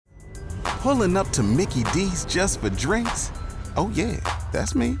Pulling up to Mickey D's just for drinks? Oh yeah,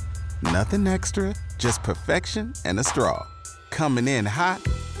 that's me. Nothing extra, just perfection and a straw. Coming in hot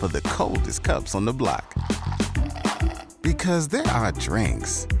for the coldest cups on the block. Because there are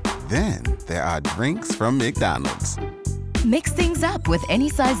drinks. Then there are drinks from McDonald's. Mix things up with any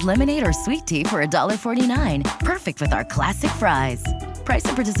size lemonade or sweet tea for $1.49. Perfect with our classic fries. Price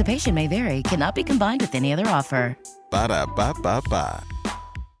and participation may vary. Cannot be combined with any other offer. Ba-da-ba-ba-ba.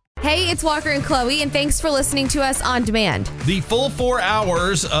 Hey, it's Walker and Chloe, and thanks for listening to us on demand. The full 4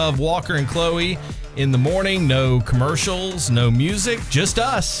 hours of Walker and Chloe in the morning. No commercials, no music, just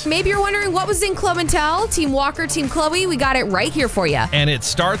us. Maybe you're wondering what was in Club and Tell. Team Walker, Team Chloe, we got it right here for you. And it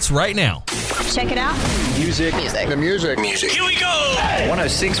starts right now. Check it out. Music. The music. Here we go.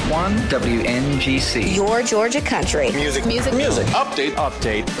 106.1 WNGC. Your Georgia country. Music.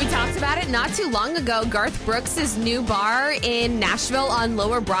 Update. We talked about it not too long ago. Garth Brooks' new bar in Nashville on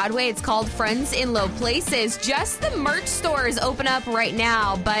Lower Broadway. It's called Friends in Low Places. Just the merch stores open up right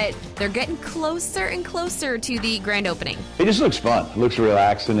now, but they're getting closer and closer to the grand opening. It just looks fun. It looks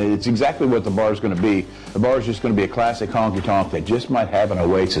relaxed, and it's exactly what the bar is going to be. The bar is just going to be a classic honky-tonk that just might have an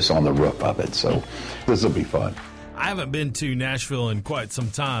Oasis on the roof of it. So this will be fun. I haven't been to Nashville in quite some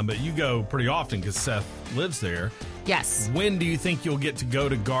time, but you go pretty often because Seth lives there. Yes. When do you think you'll get to go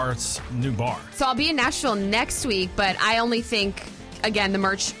to Garth's new bar? So I'll be in Nashville next week, but I only think, again, the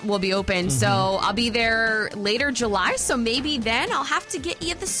merch will be open. So I'll be there later July. So maybe then I'll have to get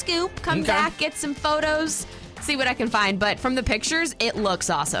you the scoop, come back, get some photos, see what I can find. But from the pictures, it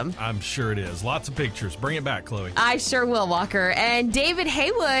looks awesome. I'm sure it is. Lots of pictures. Bring it back, Chloe. I sure will, Walker. And David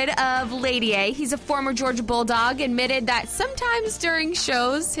Haywood of Lady A, he's a former Georgia Bulldog, admitted that sometimes during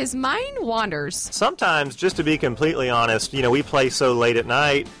shows, his mind wanders. Sometimes, just to be completely honest, we play so late at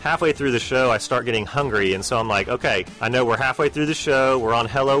night. Halfway through the show, I start getting hungry. And so I'm like, okay, I know we're halfway through the show. We're on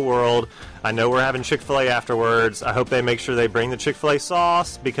Hello World. I know we're having Chick-fil-A afterwards. I hope they make sure they bring the Chick-fil-A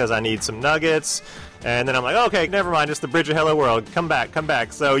sauce because I need some nuggets. And then I'm like, okay, never mind, it's the Bridge of Hello World. Come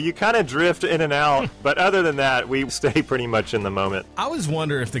back. So you kind of drift in and out. But other than that, we stay pretty much in the moment. I always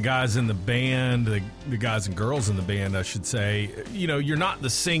wonder if the guys in the band, the guys and girls in the band, I should say, you're not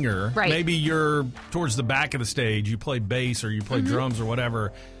the singer. Right. Maybe you're towards the back of the stage. You play bass or you play drums or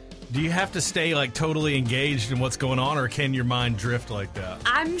whatever. Do you have to stay totally engaged in what's going on, or can your mind drift like that?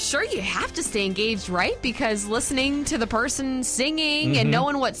 I'm sure you have to stay engaged, right? Because listening to the person singing and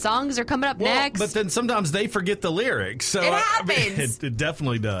knowing what songs are coming up next. But then sometimes they forget the lyrics. So it happens. It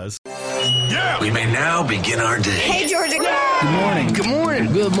definitely does. Yeah. We may now begin our day. Hey, Georgia. Good morning. Good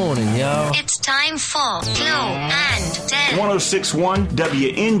morning. Good morning, y'all. It's time for Flo and Ten. 106.1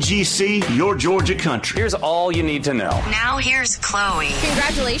 WNGC, your Georgia country. Here's all you need to know. Now here's Chloe.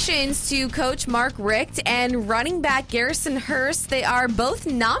 Congratulations to Coach Mark Richt and running back Garrison Hurst. They are both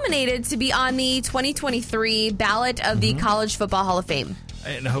nominated to be on the 2023 ballot of the College Football Hall of Fame.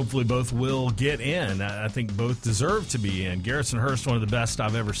 And hopefully both will get in. I think both deserve to be in. Garrison Hurst, one of the best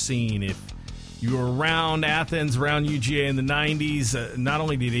I've ever seen. If you were around Athens, around UGA in the 90s, not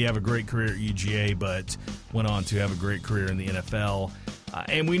only did he have a great career at UGA, but went on to have a great career in the NFL.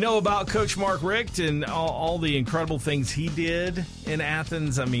 And we know about Coach Mark Richt and all the incredible things he did in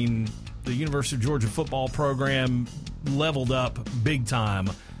Athens. I mean, the University of Georgia football program leveled up big time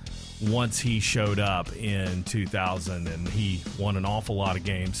once he showed up in 2000, and he won an awful lot of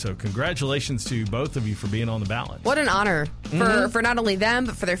games. So congratulations to both of you for being on the ballot. What an honor for not only them,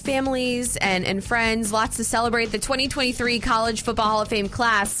 but for their families and friends. Lots to celebrate. The 2023 College Football Hall of Fame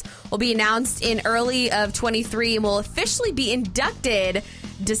class will be announced in early of 23 and will officially be inducted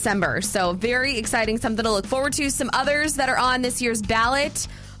December. So very exciting, something to look forward to. Some others that are on this year's ballot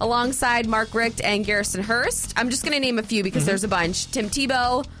alongside Mark Richt and Garrison Hurst. I'm just going to name a few because there's a bunch. Tim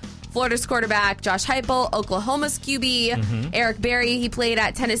Tebow, Florida's quarterback. Josh Heupel, Oklahoma's QB. Eric Berry, he played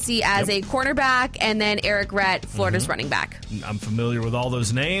at Tennessee as a cornerback. And then Eric Rhett, Florida's running back. I'm familiar with all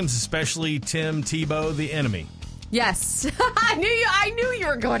those names, especially Tim Tebow, the enemy. Yes. I knew you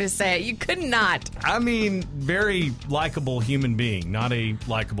were going to say it. You could not. I mean, very likable human being, not a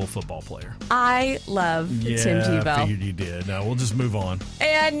likable football player. I love Tim Tebow. I figured you did. No, we'll just move on.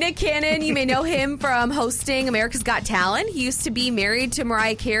 And Nick Cannon, you may know him from hosting America's Got Talent. He used to be married to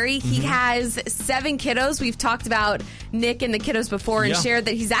Mariah Carey. He has 7 kiddos. We've talked about Nick and the kiddos before and shared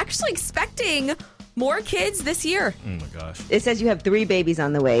that he's actually expecting more kids this year. Oh, my gosh. It says you have 3 babies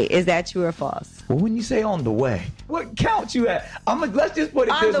on the way. Is that true or false? Well, when you say on the way, what count you at? Let's just put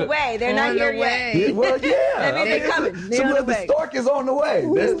it on the way. They're not here yet. Yeah, well, yeah. I mean, they're coming. They're on the way. The stork is on the way.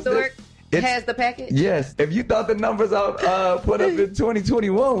 The stork has the package? Yes. If you thought the numbers I put up in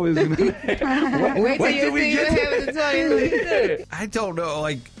 2021 was... wait till you see what happens in 2022. I don't know.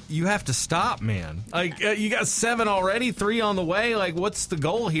 You have to stop, man. Like, you got 7 already, 3 on the way. Like, what's the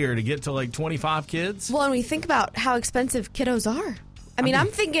goal here, to get to, like, 25 kids? Well, and we think about how expensive kiddos are. I mean, I'm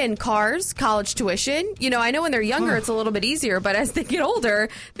thinking cars, college tuition. You know, I know when they're younger, it's a little bit easier, but as they get older,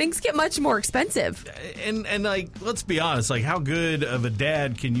 things get much more expensive. And like, let's be honest, like, how good of a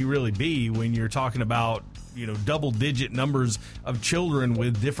dad can you really be when you're talking about, you know, double-digit numbers of children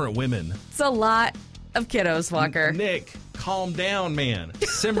with different women? It's a lot of kiddos, Walker. Nick, calm down, man.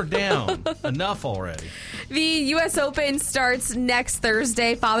 Simmer down. Enough already. The U.S. Open starts next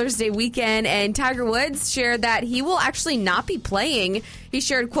Thursday, Father's Day weekend, and Tiger Woods shared that he will actually not be playing. He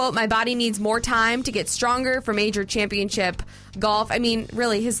shared, quote, "My body needs more time to get stronger for major championship golf." I mean,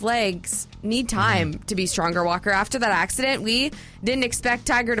 really, his legs need time to be stronger, Walker. After that accident, we didn't expect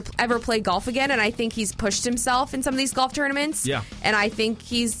Tiger to ever play golf again, and I think he's pushed himself in some of these golf tournaments. Yeah. And I think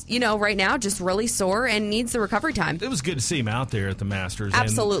he's, you know, right now just really sore and needs the recovery time. It was good to see him out there at the Masters.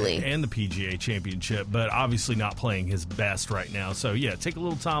 Absolutely. And the PGA Championship, but obviously not playing his best right now. So, yeah, take a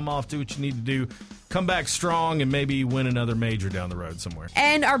little time off, do what you need to do, come back strong, and maybe win another major down the road somewhere.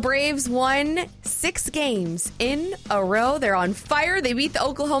 And our Braves won 6 games in a row. They're on fire. They beat the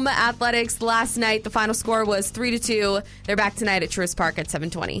Oklahoma Athletics last night. The final score was 3-2. They're back tonight at Truist Park at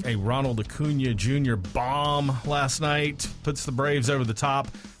 7:20. A Ronald Acuna Jr. bomb last night puts the Braves over the top.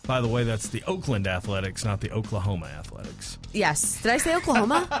 By the way, that's the Oakland Athletics, not the Oklahoma Athletics. Yes. Did I say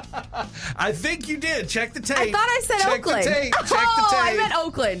Oklahoma? I think you did. Check the tape. I thought I said Check Oakland. The tape. Check the tape. I meant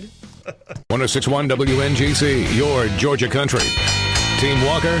Oakland. 106.1 WNGC, your Georgia country. Team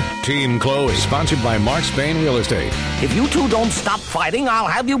Walker, Team Chloe, sponsored by Mark Spain Real Estate. If you two don't stop fighting, I'll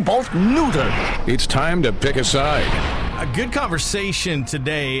have you both neutered. It's time to pick a side. A good conversation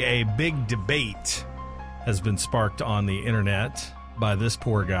today. A big debate has been sparked on the internet by this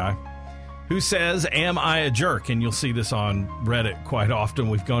poor guy who says, "Am I a jerk?" And you'll see this on Reddit quite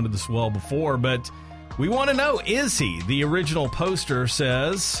often. We've gone to this well before, but we want to know, is he? The original poster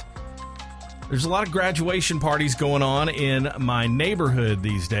says, "There's a lot of graduation parties going on in my neighborhood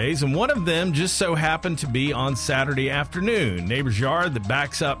these days, and one of them just so happened to be on Saturday afternoon, neighbor's yard that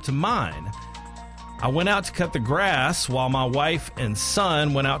backs up to mine. I went out to cut the grass while my wife and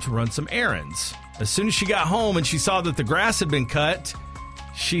son went out to run some errands. As soon as she got home and she saw that the grass had been cut,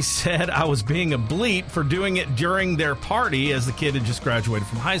 she said I was being a bleep for doing it during their party as the kid had just graduated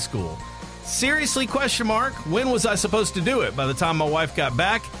from high school. Seriously, question mark, when was I supposed to do it? By the time my wife got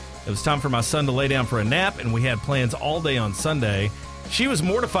back, it was time for my son to lay down for a nap, and we had plans all day on Sunday. She was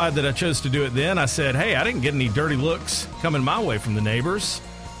mortified that I chose to do it then. I said, hey, I didn't get any dirty looks coming my way from the neighbors.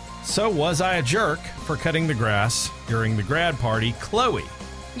 So was I a jerk for cutting the grass during the grad party, Chloe?"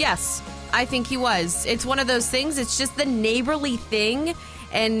 Yes, I think he was. It's one of those things. It's just the neighborly thing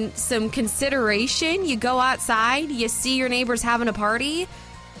and some consideration. You go outside, you see your neighbors having a party.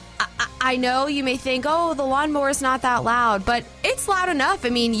 I know you may think, oh, the lawnmower's not that loud, but it's loud enough. I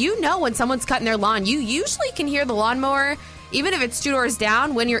mean, you know when someone's cutting their lawn, you usually can hear the lawnmower, even if it's 2 doors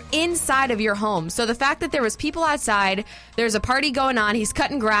down, when you're inside of your home. So the fact that there was people outside, there's a party going on, he's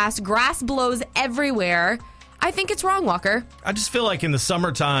cutting grass blows everywhere. I think it's wrong, Walker. I just feel like in the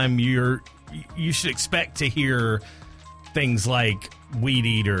summertime, you should expect to hear things like weed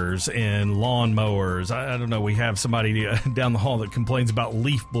eaters and lawn mowers. I don't know. We have somebody down the hall that complains about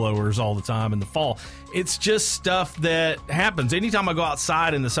leaf blowers all the time in the fall. It's just stuff that happens. Anytime I go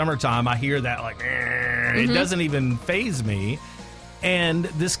outside in the summertime, I hear that like, It doesn't even faze me. And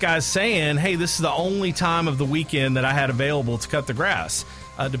this guy's saying, hey, this is the only time of the weekend that I had available to cut the grass.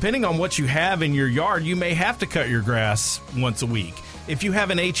 Depending on what you have in your yard, you may have to cut your grass once a week. If you have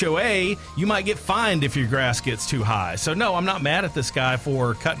an HOA, you might get fined if your grass gets too high. So, no, I'm not mad at this guy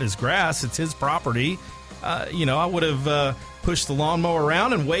for cutting his grass. It's his property. I would have pushed the lawnmower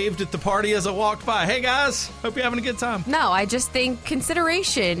around and waved at the party as I walked by. Hey, guys, hope you're having a good time. No, I just think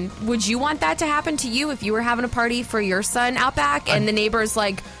consideration. Would you want that to happen to you if you were having a party for your son out back and the neighbors,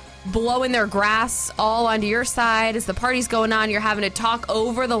 like, blowing their grass all onto your side as the party's going on? You're having to talk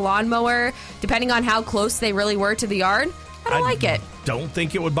over the lawnmower, depending on how close they really were to the yard. I don't like it. Don't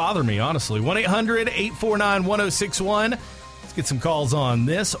think it would bother me, honestly. 1-800-849-1061. Let's get some calls on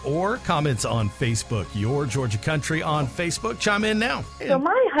this or comments on Facebook. Your Georgia Country on Facebook. Chime in now. So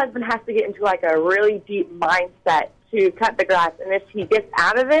my husband has to get into like a really deep mindset to cut the grass, and if he gets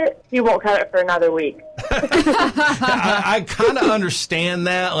out of it, he won't cut it for another week. I kind of understand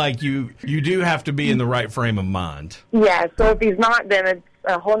that. Like, you do have to be in the right frame of mind. Yeah, so if he's not, then it's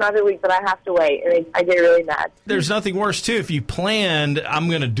a whole nother week that I have to wait, and I get really mad. There's nothing worse, too, if you planned, I'm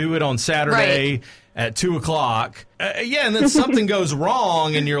going to do it on Saturday, at 2 o'clock. And then something goes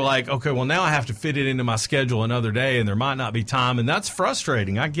wrong, and you're like, okay, well, now I have to fit it into my schedule another day, and there might not be time, and that's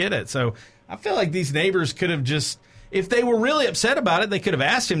frustrating. I get it. So I feel like these neighbors could have just, if they were really upset about it, they could have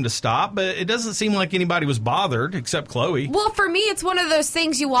asked him to stop, but it doesn't seem like anybody was bothered except Chloe. Well, for me, it's one of those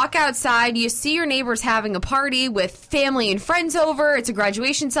things, you walk outside, you see your neighbors having a party with family and friends over, it's a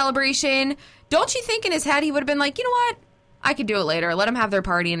graduation celebration. Don't you think in his head he would have been like, you know what? I could do it later. Let them have their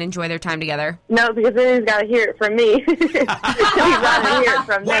party and enjoy their time together. No, because then he's got to hear it from me. He's got to hear it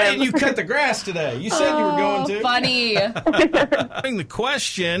from Why them. didn't you cut the grass today? You said you were going to. Funny. The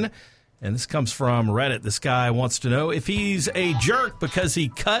question, and this comes from Reddit. This guy wants to know if he's a jerk because he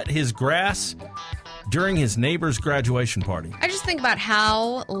cut his grass during his neighbor's graduation party. I just think about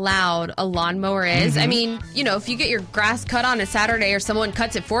how loud a lawnmower is. I mean, you know, if you get your grass cut on a Saturday or someone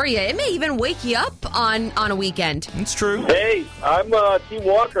cuts it for you, it may even wake you up on a weekend. It's true. Hey, I'm Team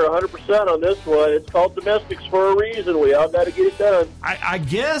Walker 100% on this one. It's called domestics for a reason. We all got to get it done. I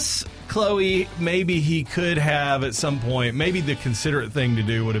guess, Chloe, maybe he could have at some point, maybe the considerate thing to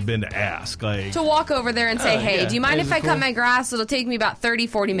do would have been to ask. Like, To walk over there and say, hey, yeah, do you mind is if it I cool? cut my grass? It'll take me about 30,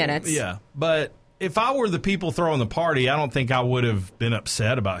 40 minutes. Yeah, but if I were the people throwing the party, I don't think I would have been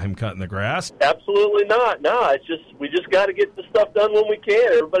upset about him cutting the grass. Absolutely not. No, it's just we just got to get the stuff done when we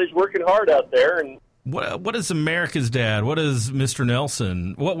can. Everybody's working hard out there, and What is America's dad? What is Mr.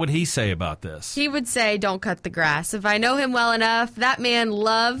 Nelson? What would he say about this? He would say, don't cut the grass. If I know him well enough, that man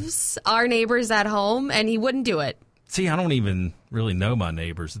loves our neighbors at home, and he wouldn't do it. See, I don't even really know my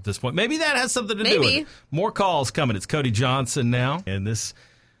neighbors at this point. Maybe that has something to do with it. More calls coming. It's Cody Johnson now, and this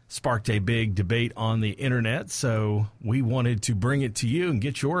sparked a big debate on the internet, so we wanted to bring it to you and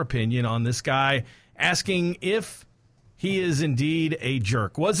get your opinion on this guy asking if he is indeed a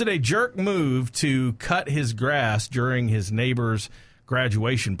jerk. Was it a jerk move to cut his grass during his neighbor's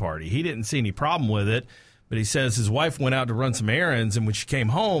graduation party? He didn't see any problem with it, but he says his wife went out to run some errands, and when she came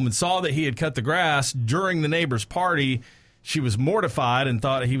home and saw that he had cut the grass during the neighbor's party, she was mortified and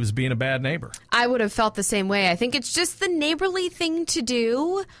thought he was being a bad neighbor. I would have felt the same way. I think it's just the neighborly thing to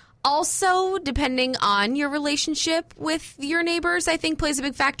do. Also, depending on your relationship with your neighbors, I think plays a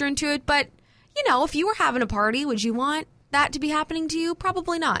big factor into it. But, you know, if you were having a party, would you want that to be happening to you?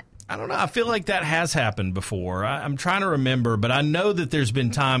 Probably not. I don't know. I feel like that has happened before. I'm trying to remember, but I know that there's been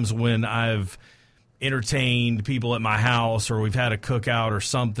times when I've entertained people at my house, or we've had a cookout or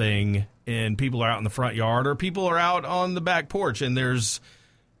something, and people are out in the front yard, or people are out on the back porch, and there's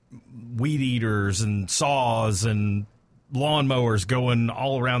weed eaters and saws and lawnmowers going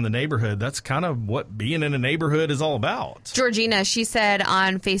all around the neighborhood. That's kind of what being in a neighborhood is all about. Georgina, she said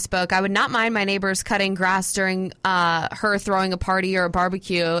on Facebook, I would not mind my neighbors cutting grass during her throwing a party or a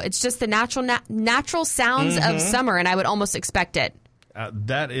barbecue. It's just the natural sounds of summer, and I would almost expect it.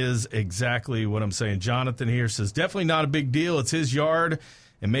 That is exactly what I'm saying. Jonathan here says, definitely not a big deal. It's his yard,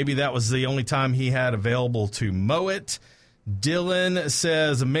 and maybe that was the only time he had available to mow it. Dylan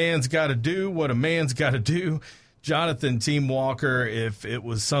says, a man's got to do what a man's got to do. Jonathan, Team Walker, if it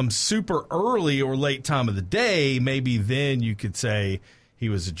was some super early or late time of the day, maybe then you could say he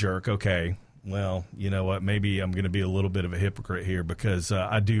was a jerk. Okay, well, you know what? Maybe I'm going to be a little bit of a hypocrite here, because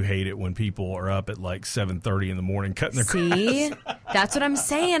I do hate it when people are up at like 7:30 in the morning cutting their See? grass. That's what I'm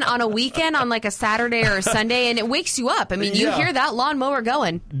saying. On a weekend, on like a Saturday or a Sunday, and it wakes you up. I mean, you hear that lawnmower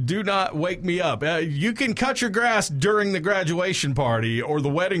going. Do not wake me up. You can cut your grass during the graduation party or the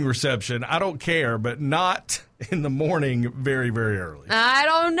wedding reception. I don't care, but not in the morning very, very early. I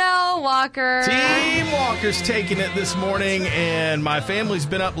don't know, Walker. Team Walker's taking it this morning, and my family's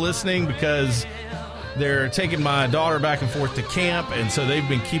been up listening because they're taking my daughter back and forth to camp, and so they've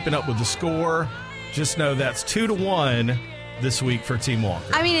been keeping up with the score. Just know that's 2-1 this week for Team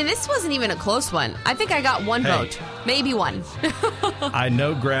Walker. I mean, and this wasn't even a close one. I think I got one vote. Maybe one. I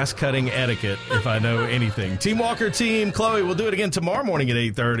know grass cutting etiquette if I know anything. Team Walker, Team Chloe, we'll do it again tomorrow morning at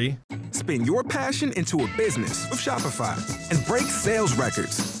 8:30. Spin your passion into a business with Shopify and break sales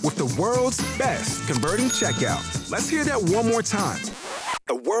records with the world's best converting checkout. Let's hear that one more time.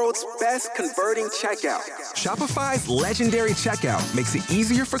 The world's best converting checkout. Shopify's legendary checkout makes it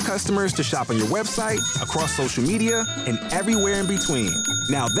easier for customers to shop on your website, across social media, and everywhere in between.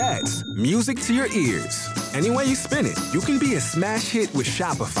 Now that's music to your ears. Any way you spin it, you can be a smash hit with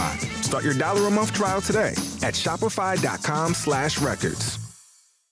Shopify. Start your $1 a month trial today at shopify.com/records.